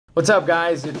What's up,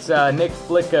 guys? It's Nick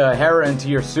Flicka Hera into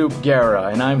your soup Gara,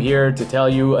 and I'm here to tell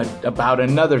you about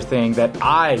another thing that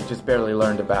I just barely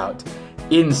learned about.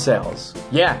 Incels.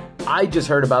 Yeah, I just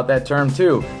heard about that term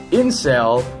too.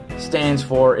 Incel stands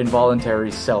for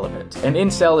involuntary celibate. An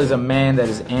incel is a man that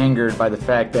is angered by the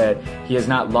fact that he has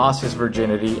not lost his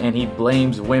virginity, and he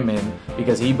blames women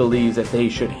because he believes that they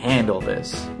should handle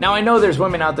this. Now, I know there's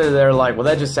women out there that are like, well,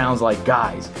 that just sounds like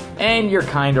guys. And you're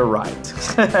kinda right.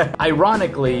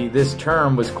 Ironically, this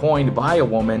term was coined by a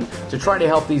woman to try to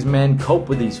help these men cope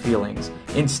with these feelings.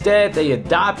 Instead, they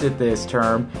adopted this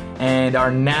term and are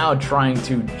now trying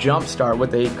to jumpstart what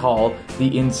they call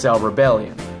the incel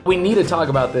rebellion. We need to talk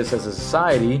about this as a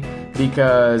society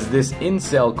because this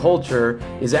incel culture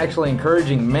is actually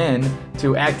encouraging men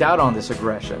to act out on this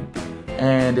aggression.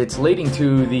 And it's leading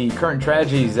to the current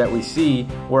tragedies that we see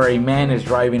where a man is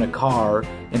driving a car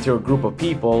into a group of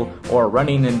people or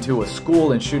running into a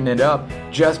school and shooting it up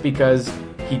just because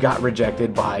he got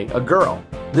rejected by a girl.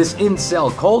 This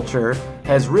incel culture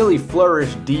has really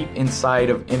flourished deep inside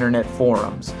of internet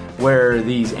forums where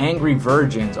these angry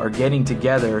virgins are getting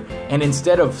together, and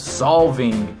instead of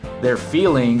solving their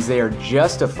feelings, they are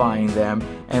justifying them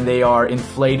and they are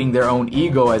inflating their own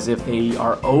ego as if they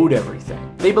are owed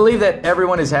everything. They believe that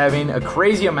everyone is having a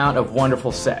crazy amount of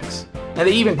wonderful sex. And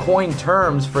they even coin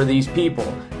terms for these people.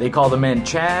 They call the men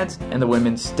Chads and the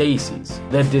women Stacys,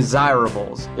 the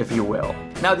desirables, if you will.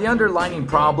 Now, the underlying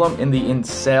problem in the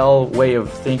incel way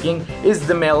of thinking is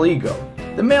the male ego.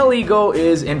 The male ego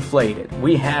is inflated.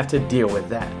 We have to deal with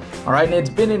that. All right, and it's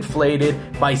been inflated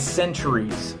by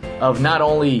centuries of not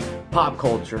only pop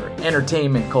culture,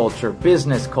 entertainment culture,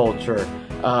 business culture,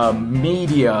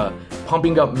 media,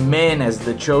 pumping up men as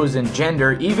the chosen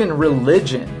gender. Even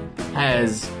religion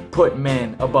has put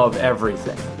men above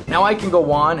everything. Now, I can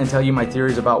go on and tell you my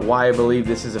theories about why I believe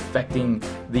this is affecting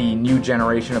the new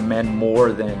generation of men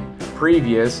more than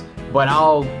previous, but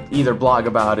I'll either blog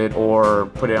about it or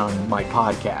put it on my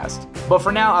podcast. But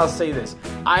for now, I'll say this.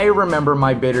 I remember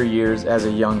my bitter years as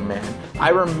a young man. I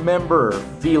remember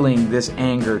feeling this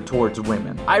anger towards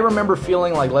women. I remember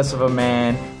feeling like less of a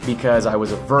man because I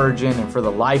was a virgin, and for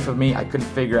the life of me, I couldn't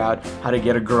figure out how to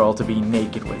get a girl to be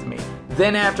naked with me.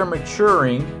 Then after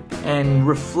maturing and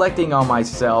reflecting on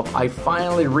myself, I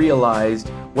finally realized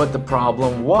what the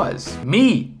problem was.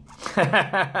 Me!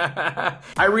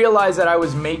 I realized that I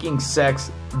was making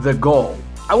sex the goal.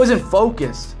 I wasn't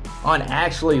focused on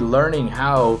actually learning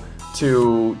how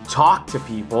to talk to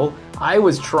people. I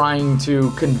was trying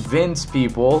to convince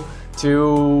people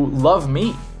to love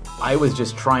me. I was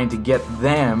just trying to get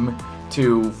them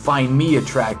to find me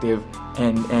attractive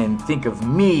and think of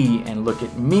me and look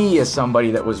at me as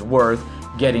somebody that was worth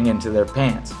getting into their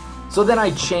pants. So then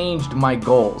I changed my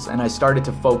goals and I started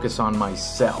to focus on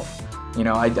myself. You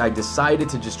know, I decided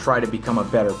to just try to become a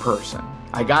better person.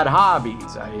 I got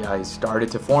hobbies. I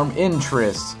started to form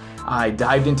interests. I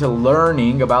dived into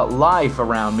learning about life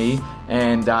around me,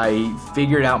 and I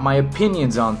figured out my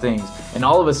opinions on things. And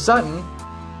all of a sudden,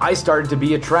 I started to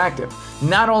be attractive.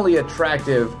 Not only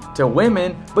attractive to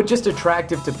women, but just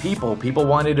attractive to people. People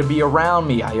wanted to be around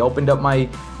me. I opened up my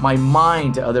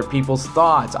mind to other people's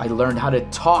thoughts. I learned how to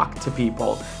talk to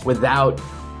people without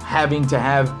having to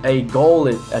have a goal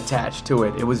attached to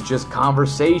it. It was just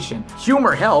conversation.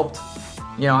 Humor helped.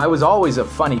 You know, I was always a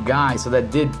funny guy, so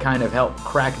that did kind of help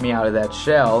crack me out of that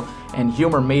shell, and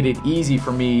humor made it easy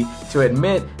for me to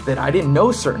admit that I didn't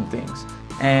know certain things.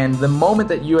 And the moment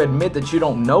that you admit that you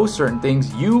don't know certain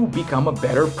things, you become a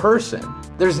better person.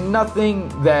 There's nothing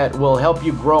that will help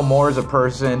you grow more as a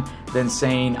person than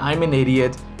saying, I'm an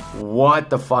idiot, what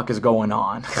the fuck is going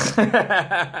on?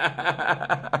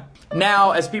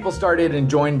 Now, as people started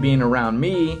enjoying being around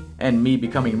me and me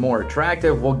becoming more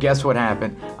attractive, well, guess what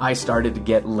happened? I started to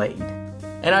get laid.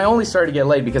 And I only started to get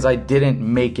laid because I didn't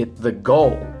make it the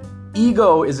goal.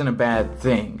 Ego isn't a bad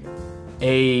thing.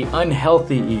 A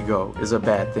unhealthy ego is a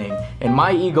bad thing. And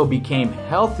my ego became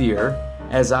healthier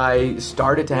as I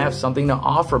started to have something to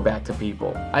offer back to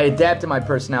people. I adapted my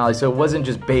personality so it wasn't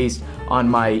just based on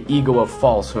my ego of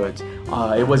falsehoods.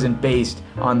 It wasn't based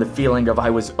on the feeling of I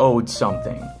was owed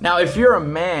something. Now, if you're a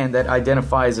man that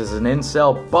identifies as an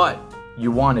incel, but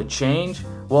you want to change,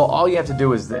 well, all you have to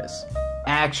do is this.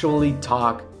 Actually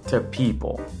talk to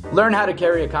people. Learn how to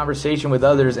carry a conversation with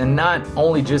others, and not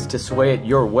only just to sway it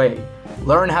your way.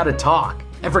 Learn how to talk.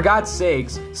 And for God's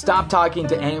sakes, stop talking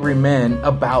to angry men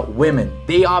about women.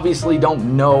 They obviously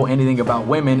don't know anything about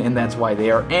women, and that's why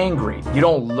they are angry. You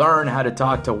don't learn how to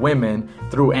talk to women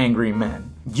through angry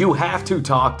men. You have to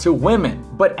talk to women,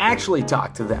 but actually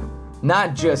talk to them.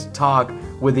 Not just talk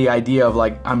with the idea of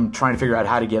like, I'm trying to figure out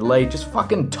how to get laid. Just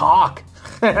fucking talk.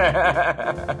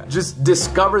 Just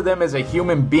discover them as a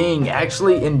human being,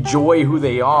 actually enjoy who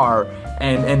they are,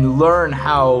 and learn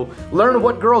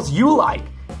what girls you like.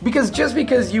 Because just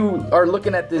because you are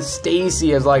looking at this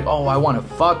Stacy as like, oh, I want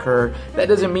to fuck her, that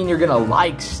doesn't mean you're gonna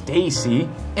like Stacy.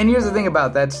 And here's the thing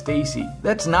about that Stacy.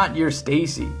 That's not your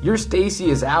Stacy. Your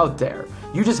Stacy is out there.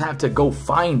 You just have to go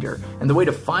find her. And the way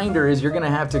to find her is you're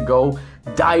gonna have to go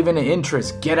dive into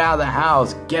interests, get out of the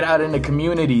house, get out into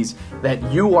communities that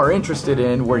you are interested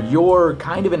in, where you're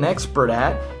kind of an expert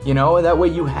at, you know, and that way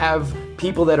you have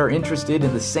people that are interested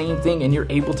in the same thing and you're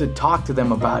able to talk to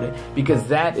them about it, because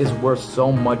that is worth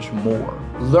so much more.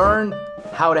 Learn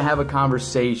how to have a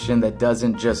conversation that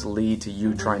doesn't just lead to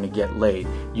you trying to get laid.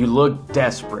 You look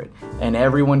desperate, and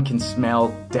everyone can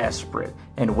smell desperate.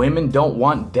 And women don't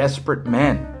want desperate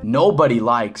men. Nobody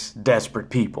likes desperate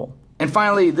people. And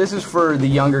finally, this is for the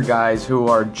younger guys who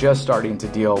are just starting to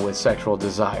deal with sexual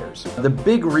desires. The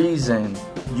big reason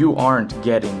you aren't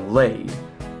getting laid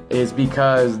is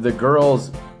because the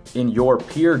girls in your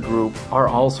peer group are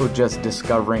also just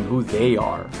discovering who they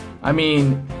are. I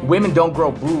mean, women don't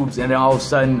grow boobs and all of a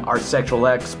sudden are sexual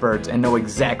experts and know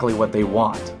exactly what they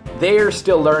want. They are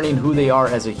still learning who they are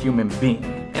as a human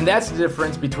being. And that's the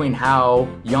difference between how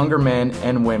younger men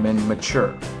and women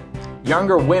mature.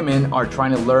 Younger women are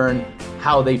trying to learn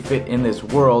how they fit in this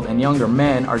world, and younger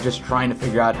men are just trying to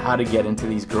figure out how to get into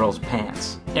these girls'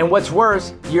 pants. And what's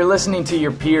worse, you're listening to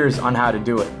your peers on how to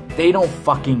do it. They don't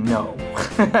fucking know.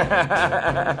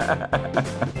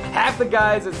 Half the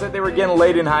guys that said they were getting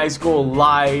laid in high school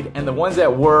lied, and the ones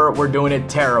that were doing it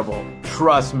terrible.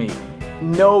 Trust me,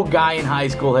 no guy in high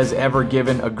school has ever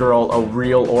given a girl a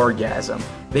real orgasm.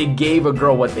 They gave a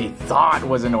girl what they thought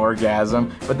was an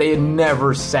orgasm, but they had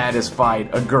never satisfied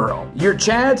a girl. Your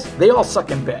Chads, they all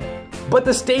suck in bed. But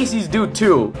the Stacys do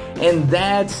too, and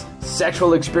that's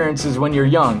sexual experiences when you're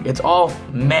young. It's all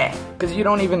meh, because you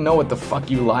don't even know what the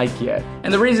fuck you like yet.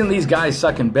 And the reason these guys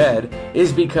suck in bed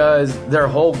is because their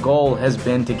whole goal has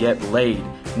been to get laid,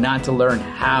 not to learn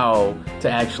how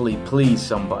to actually please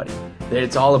somebody.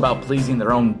 It's all about pleasing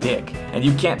their own dick. And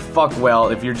you can't fuck well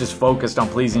if you're just focused on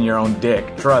pleasing your own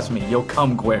dick. Trust me, you'll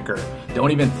come quicker.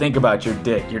 Don't even think about your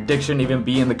dick. Your dick shouldn't even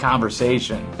be in the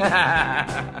conversation.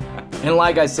 And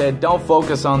like I said, don't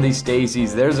focus on these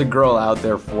Stacys. There's a girl out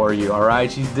there for you, alright?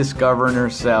 She's discovering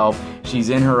herself. She's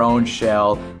in her own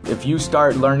shell. If you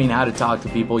start learning how to talk to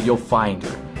people, you'll find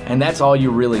her. And that's all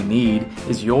you really need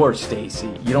is your Stacy.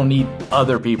 You don't need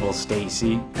other people's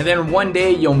Stacy. And then one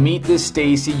day you'll meet this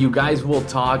Stacy, you guys will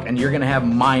talk, and you're gonna have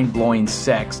mind-blowing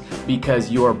sex because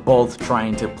you are both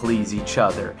trying to please each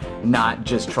other, not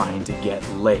just trying to get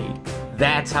laid.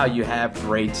 That's how you have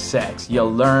great sex.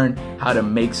 You'll learn how to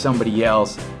make somebody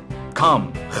else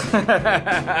come.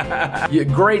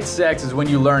 Great sex is when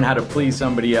you learn how to please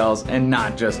somebody else and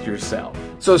not just yourself.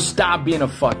 So stop being a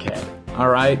fuckhead.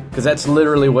 Alright? Because that's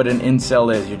literally what an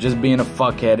incel is. You're just being a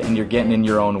fuckhead and you're getting in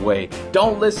your own way.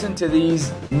 Don't listen to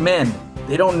these men.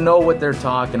 They don't know what they're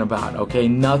talking about, okay?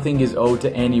 Nothing is owed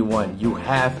to anyone. You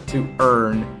have to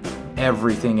earn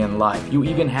everything in life. You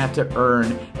even have to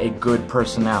earn a good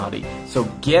personality. So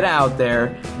get out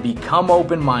there, become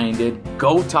open-minded,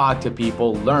 go talk to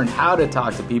people, learn how to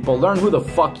talk to people, learn who the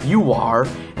fuck you are,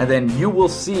 and then you will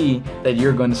see that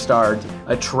you're going to start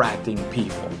attracting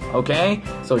people, okay?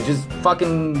 So just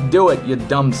fucking do it, you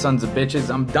dumb sons of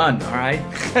bitches. I'm done, alright?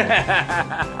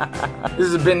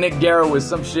 This has been Nick Guerra with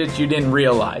some shit you didn't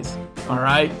realize,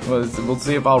 alright? We'll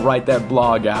see if I'll write that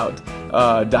blog out,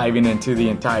 diving into the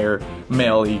entire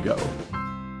male ego.